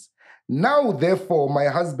afflictions. Now, therefore, my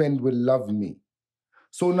husband will love me.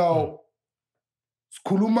 So now,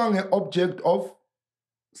 skulumang an object of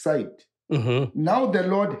sight. Now the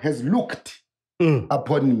Lord has looked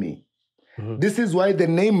upon me. This is why the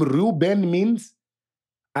name Reuben means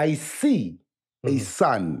I see a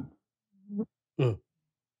son.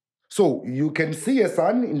 So you can see a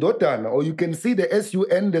sun in Dotana, or you can see the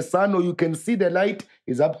sun, the sun, or you can see the light,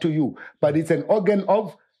 is up to you. But it's an organ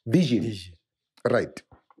of vision. Right.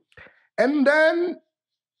 And then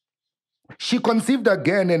she conceived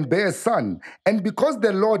again and bare a son. And because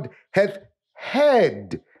the Lord hath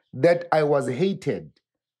heard that I was hated,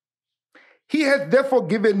 he hath therefore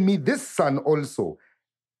given me this son also.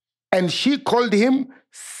 And she called him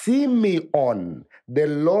Simeon. The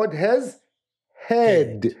Lord has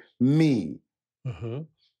heard me.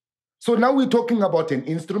 So now we're talking about an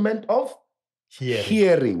instrument of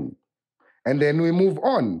hearing. And then we move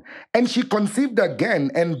on. And she conceived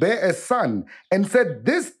again and bare a son, and said,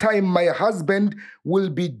 this time my husband will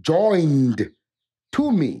be joined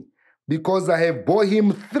to me, because I have bore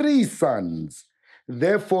him 3 sons.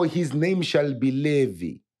 Therefore his name shall be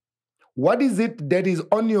Levi. What is it that is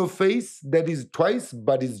on your face that is twice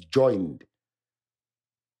but is joined?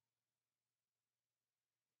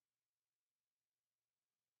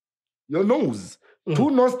 Your nose. 2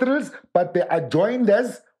 nostrils, but they are joined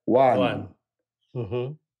as one.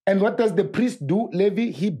 And what does the priest do,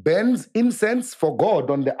 Levi? He burns incense for God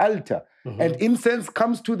on the altar. And incense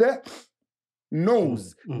comes to the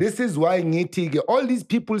nose. This is why ngithi, all these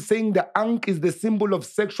people saying the ankh is the symbol of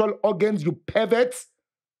sexual organs, you perverts.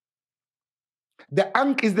 The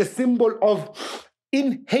ankh is the symbol of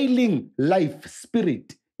inhaling life,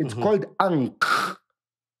 spirit. It's called ankh.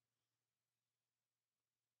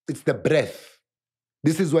 It's the breath.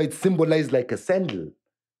 This is why it's symbolized like a sandal.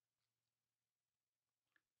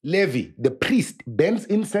 Levi, the priest, burns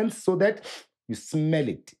incense so that you smell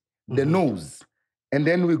it, the nose. And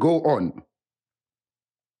then we go on.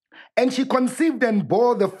 And she conceived and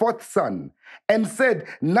bore the 4th son, and said,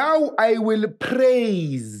 now I will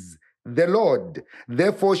praise the Lord.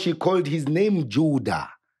 Therefore she called his name Judah.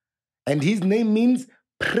 And his name means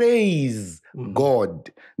praise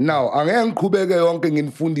God. Now,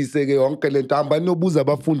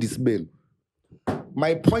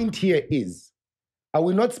 my point here is, are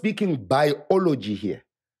we not speaking biology here?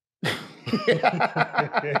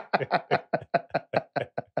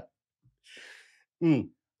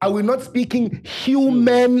 Are we not speaking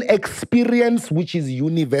human experience, which is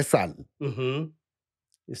universal?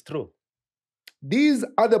 It's true. These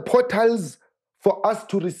are the portals for us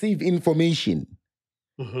to receive information.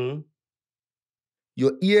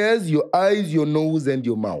 Your ears, your eyes, your nose, and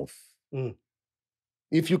your mouth.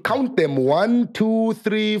 If you count them, 1, 2,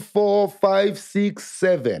 3, 4, 5, 6,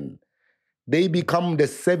 7, they become the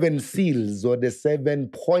 7 seals or the 7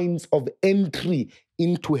 points of entry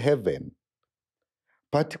into heaven.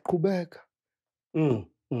 But kubeka.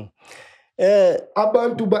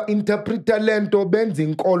 Abantu ba-interpreta lento benza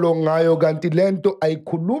inkolo ngayo kanti lento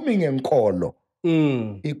ayikhulumi ngenkolo.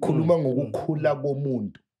 Ikhuluma ngokukhula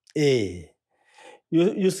komuntu.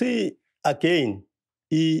 You see, again,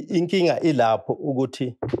 inkinga ilapho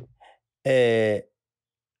ukuthi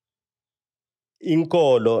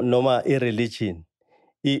inkolo noma ireligion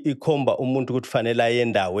ikhomba umuntu ukuthi fanele aye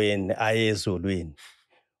endaweni aye ezulwini.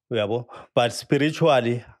 Uyabo? But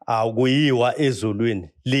spiritually akuyiwa ezulwini,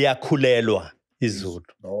 liyakhulelwa izulu.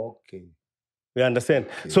 Okay. You understand?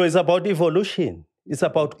 Okay. So it's about evolution. It's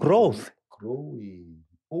about growth. Growing.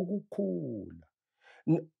 Ukukhula.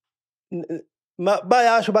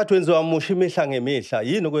 Bayasho bathi wenziwa musha imihla ngemihla,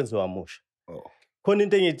 yini okwenziwa musha? Khona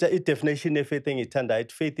into engithi i-definition of-faith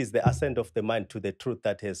engiyithandayo, faith is the ascent of the mind to the truth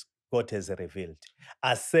that God has revealed.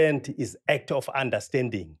 Ascent is act of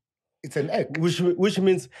understanding. It's an act. Which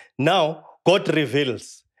means now God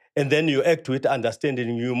reveals, and then you act with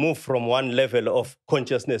understanding. You move from one level of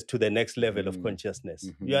consciousness to the next level of consciousness.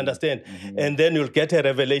 You understand? And then you'll get a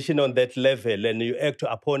revelation on that level, and you act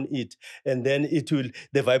upon it, and then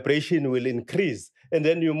the vibration will increase, and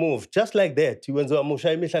then you move. Just like that.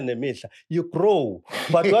 You grow.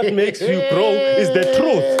 But what makes you grow is the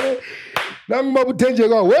truth.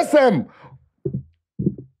 Where's Sam?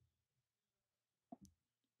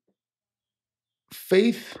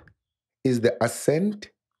 Faith is the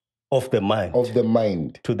ascent of the mind. Of the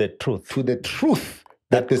mind. To the truth. To the truth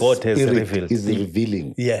that the God has Spirit revealed. is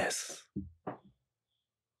revealing. Yes.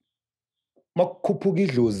 Makukhuphuka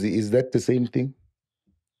idlozi, is that the same thing?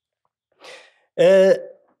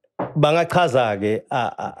 Bangachaza ke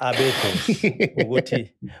abedlozi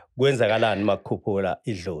ukuthi kwenzakalani makukhuphula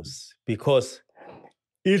idlozi, because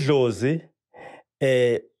idlozi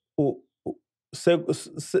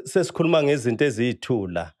sesikhuluma ngezinto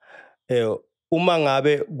eziyithula. Uma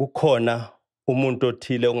ngabe kukhona umuntu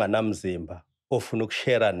othile onganamzimba ofuna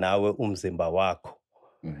ukushare nawe umzimba wakho,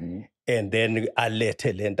 and then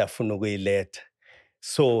alethe lento afuna ukuyiletha,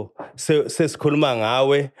 so sesikhuluma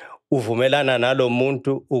ngawe, uvumelana nalo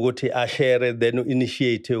muntu ukuthi ashare, then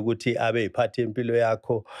initiate ukuthi abe iphathi empilo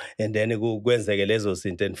yakho, and then kwenzeke lezo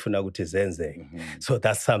zinto enifuna ukuthi zenzeke. So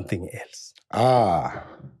that's something else.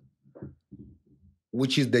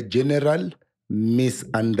 Which is the general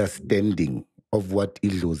misunderstanding of what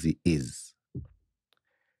idlozi is.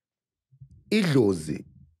 Idlozi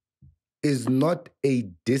is not a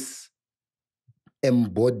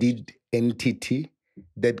disembodied entity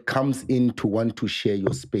that comes in to want to share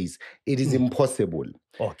your space. It is impossible.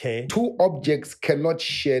 Okay. Two objects cannot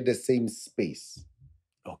share the same space.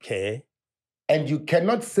 Okay. And you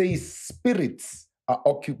cannot say spirits are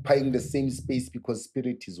occupying the same space because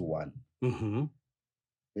spirit is one.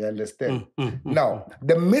 You understand? Now,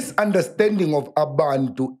 the misunderstanding of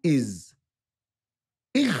Abantu is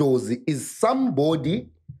idlozi is somebody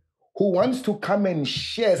who wants to come and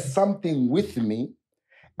share something with me,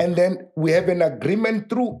 and then we have an agreement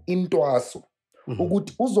through intwaso.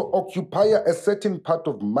 Ukuthi uzo occupy a certain part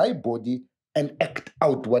of my body and act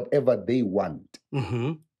out whatever they want.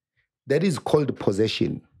 That is called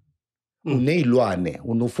possession. Uneilwane,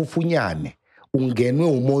 unofufunyane, ungenwe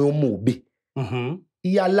umoya omubi.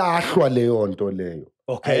 Iyalahlwa leyo nto leyo.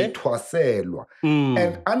 Okay. Ayithwaselwa.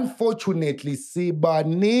 And unfortunately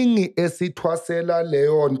sibaningi esithwasela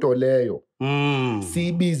leyo nto leyo.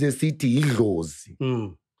 Sibize sithi idlozi.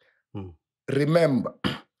 Remember,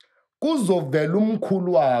 kuzovela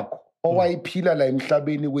umkhulu wakho owayiphila la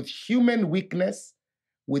emhlabeni with human weakness,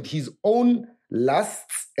 with his own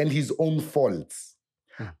lusts and his own faults.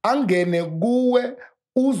 Angene kuwe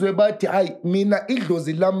uzwe bathi hayi mina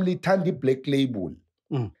idlozi lami lithanda i-black label.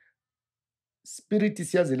 Spirit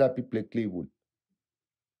siyazi laphi i-black label.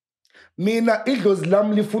 Mina idlozi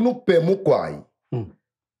lami lifuna ukubhema ugwayi.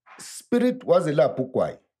 Spirit wazi laphi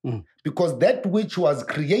ugwayi. Because that which was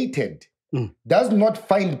created does not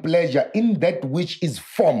find pleasure in that which is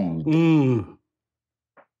formed.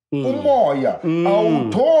 Umoya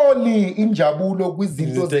awutholi injabulo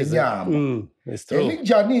kwizinto zenyama.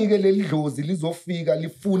 Elinjani-ke leli dlozi lizofika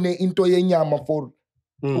lifune into yenyama for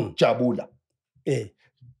ukujabula.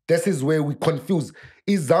 This is where we confuse.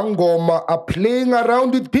 Izangoma are playing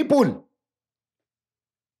around with people.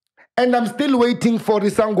 And I'm still waiting for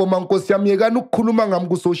Isangoma Nkosi yami yekani ukukhuluma ngami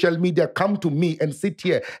ku social media, come to me and sit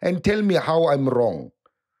here and tell me how I'm wrong.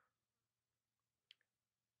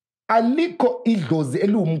 Aliko idlozi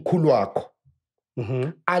eliwumkhulu wakho.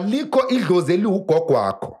 Aliko idlozi eliwugogo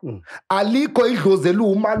wakho. Aliko idlozi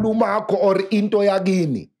eliwumalume wakho or into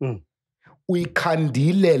yakini.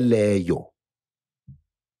 Uyikhandile leyo.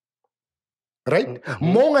 Right?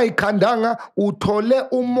 Monga ikhandanga uthole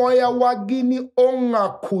umoya wakini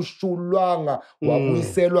ongakhushulwanga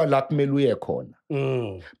wabuyiselwa la kumele uye khona.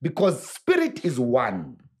 Because spirit is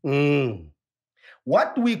one.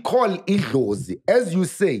 What we call idlozi, as you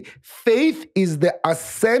say, faith is the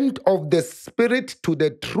ascent of the spirit to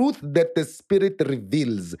the truth that the spirit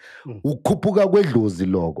reveals. Ukhuphuka kwedlozi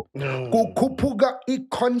lokho. Kukhuphuka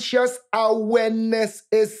i-conscious awareness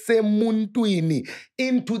esemuntwini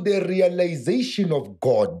into the realization of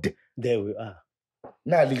God. There we are.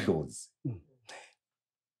 Nali idlozi.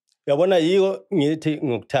 Uyabona yiyo ngithi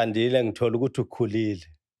ngikuthandile ngithola ukuthi ukhulile.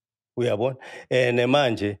 Uyabona?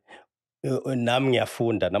 Nemanje nami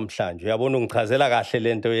ngiyafunda namhlanje. Uyabona ungichazela kahle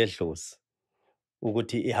lento yedlozi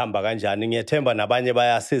ukuthi ihamba kanjani. Ngiyethemba nabanye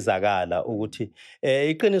bayasizakala ukuthi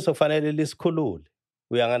iqiniso kufanele lisikhulule.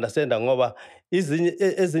 Uyangandastand ngoba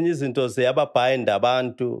ezinye izinto ziyababhinda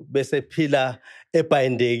abantu bese phila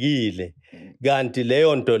ebhindekile. Kanti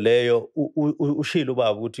leyo nto leyo ushilo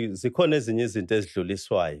baba ukuthi zikhona ezinye izinto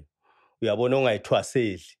ezidluliswayo. Uyabona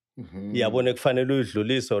ongayithwaseli. Uyabona kufanele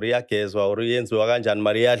uyidlulise or iyagezwa or yenziwa kanjani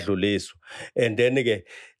mari iyadluliswa. And then ke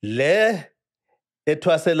le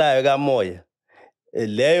ethwaselayo kamoya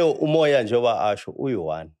leyo umoya njengoba asho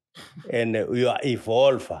uyi-one and you are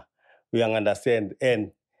evolve. You understand?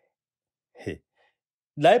 And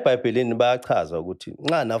la eBhayibhelini bayachaza ukuthi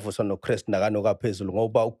nxa navuswa noKristu nakanokaphezulu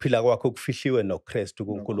ngoba ukuphila kwakho kufihliwe noKristu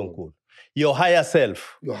kuNkulunkulu. Your higher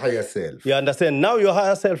self. Your higher self. You understand? Now your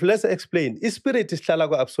higher self, let's explain. Is spirit is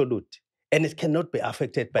absolute. And it cannot be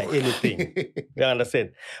affected by anything. You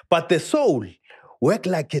understand? But the soul works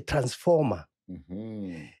like a transformer.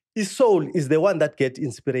 His soul is the one that gets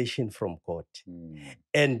inspiration from God.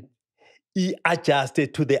 And he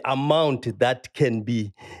adjusted to the amount that can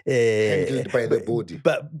be handled by the body.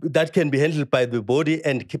 That can be handled by the body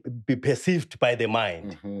and be perceived by the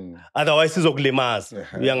mind. Otherwise, it's okulimaza.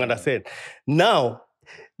 You understand? Now,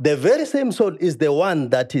 the very same soul is the one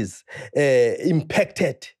that is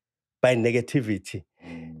impacted by negativity.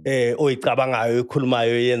 You are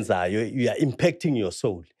impacting your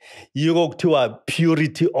soul. You go to a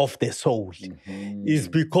purity of the soul. Is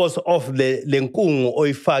because of the lenkungu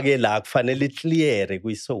oyifake la kufanele clear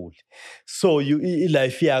kwi soul. So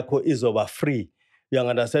life yakho is over free. You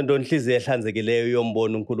understand? You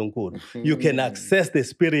can access the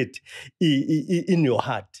spirit in your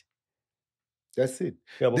heart. That's it.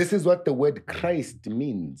 This is what the word Christ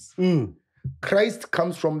means. Christ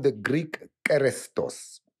comes from the Greek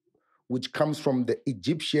kerestos, which comes from the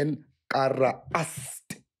Egyptian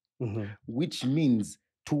karaast, which means,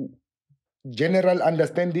 to general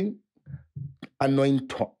understanding,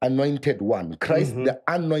 anointed one. Christ, the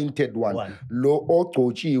anointed one. Lo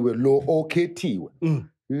ochochiwe, lo oketiwe.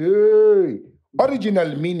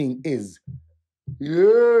 Original meaning is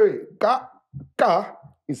ka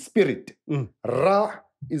is spirit. Ra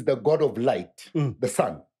is the god of light, the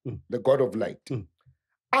sun, the god of light.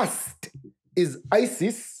 Ast is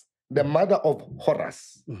Isis, the mother of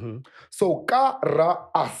Horus. So ka ra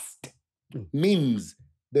ast means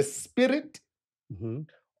the spirit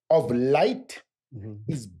of light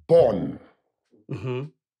is born.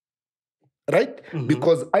 Right?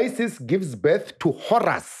 Because Isis gives birth to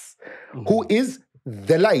Horus, who is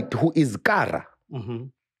the light, who is Kara.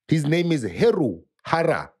 His name is Heru,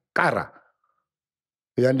 Hara, Kara.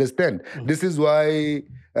 You understand? This is why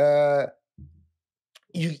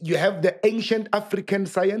you have the ancient African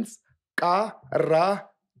science, Karata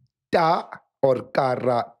or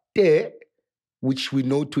Karate, which we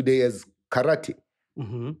know today as karate.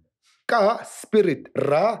 Ka, spirit,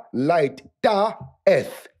 Ra, light, Ta,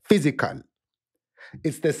 earth, physical.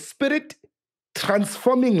 It's the spirit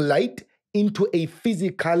transforming light into a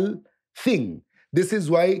physical thing. This is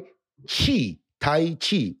why Chi, Tai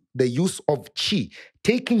Chi, the use of Chi,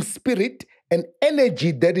 taking spirit and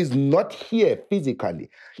energy that is not here physically,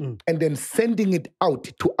 and then sending it out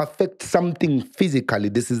to affect something physically.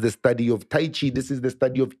 This is the study of Tai Chi. This is the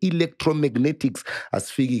study of electromagnetics, as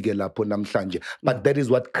figike lapho namhlanje. But that is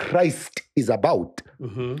what Christ is about.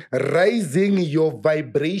 Raising your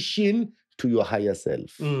vibration to your higher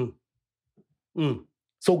self.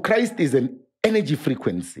 So Christ is an energy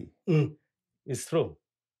frequency. It's true.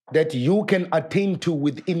 That you can attain to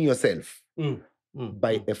within yourself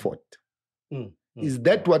by effort. Is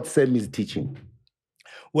that what Sam is teaching?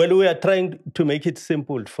 Well, we are trying to make it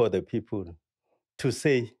simple for the people to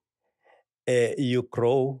say you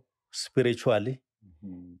grow spiritually,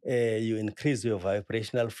 you increase your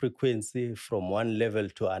vibrational frequency from one level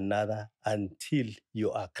to another until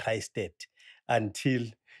you are Christed, until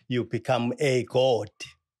you become a God.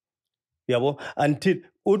 Yabo, until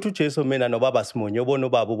uthi Jesu mina noBaba simunye ubona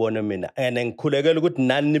uBaba ubona mina and ngikhulekela ukuthi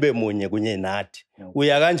nani nibe munye kunye nathi.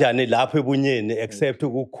 Uya kanjani lapho ebunyeni except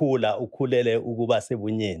ukukhula ukhulele ukuba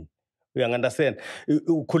sebunyeni. You understand?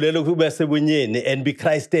 Ukhulele ukuba sebunyeni and be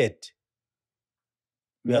Christed.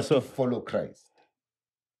 We have to follow Christ,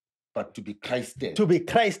 but to be Christed. To be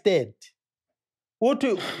Christed.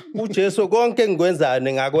 Uthi uJesu konke engikwenzayo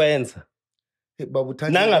ngakwenza.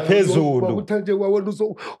 Nangaphezulu.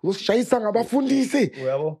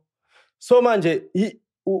 Uyabo. So manje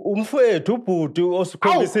umfowethu ubhuti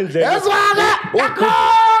osikhombisa indlela.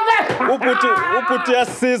 Ubhuti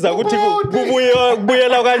yasiza ukuthi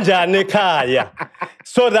kubuyela kanjani ekhaya.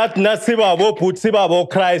 So that nasiba bobhuti siba bo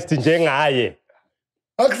Christ njengaye.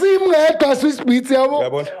 Akusimngedwa sisibhithi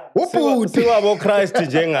yabo. Ubhuti siba bo Christ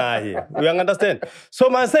njengaye. You understand? So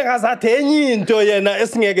manje ngazathi enye into yena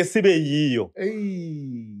esingeke sibe yiyo.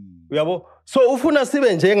 Uyabo? So ufuna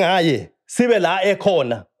sibe njengaye, sibe la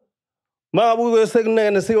ekhona. Makabuke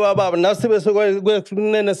sekunene sikaBaba, nasibe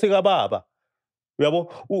sekunene sikaBaba.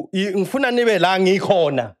 Uyabo? Ngifuna nibe la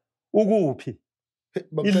ngikhona. Ukuphi?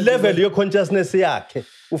 I-level ye consciousness yakhe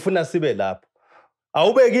ufuna sibe lapho.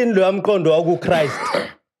 Awubekini lo yamqondo waku Christ.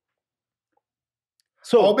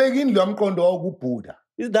 So awubekini lo yamqondo waku Buddha.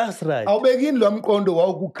 That's right. Awubekini lo yamqondo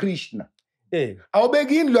waku Krishna.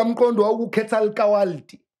 Awubekini lo yamqondo waku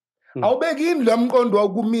Quetzalcoatl. Awubekini lo yamqondo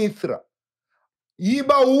waku Mithra.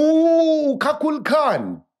 Yiba uKakul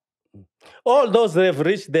Khan. All those who have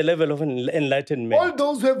reached the level of enlightenment. All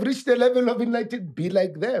those who have reached the level of enlightenment, be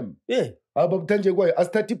like them. Yeah. Abba Thanjekwayo,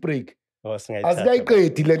 asithatha break. Oh, singayithatha.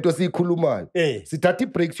 Asikayiqedi lento siyikhulumayo. Eh. Sithatha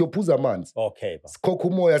break siyophuza amanzi. Okay. Sikhokha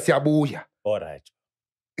umoya siyabuya. All right.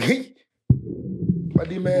 Hey.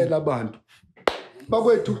 Balimela abantu.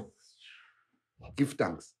 Bakwethu. Give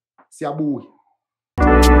thanks. Siyabuya.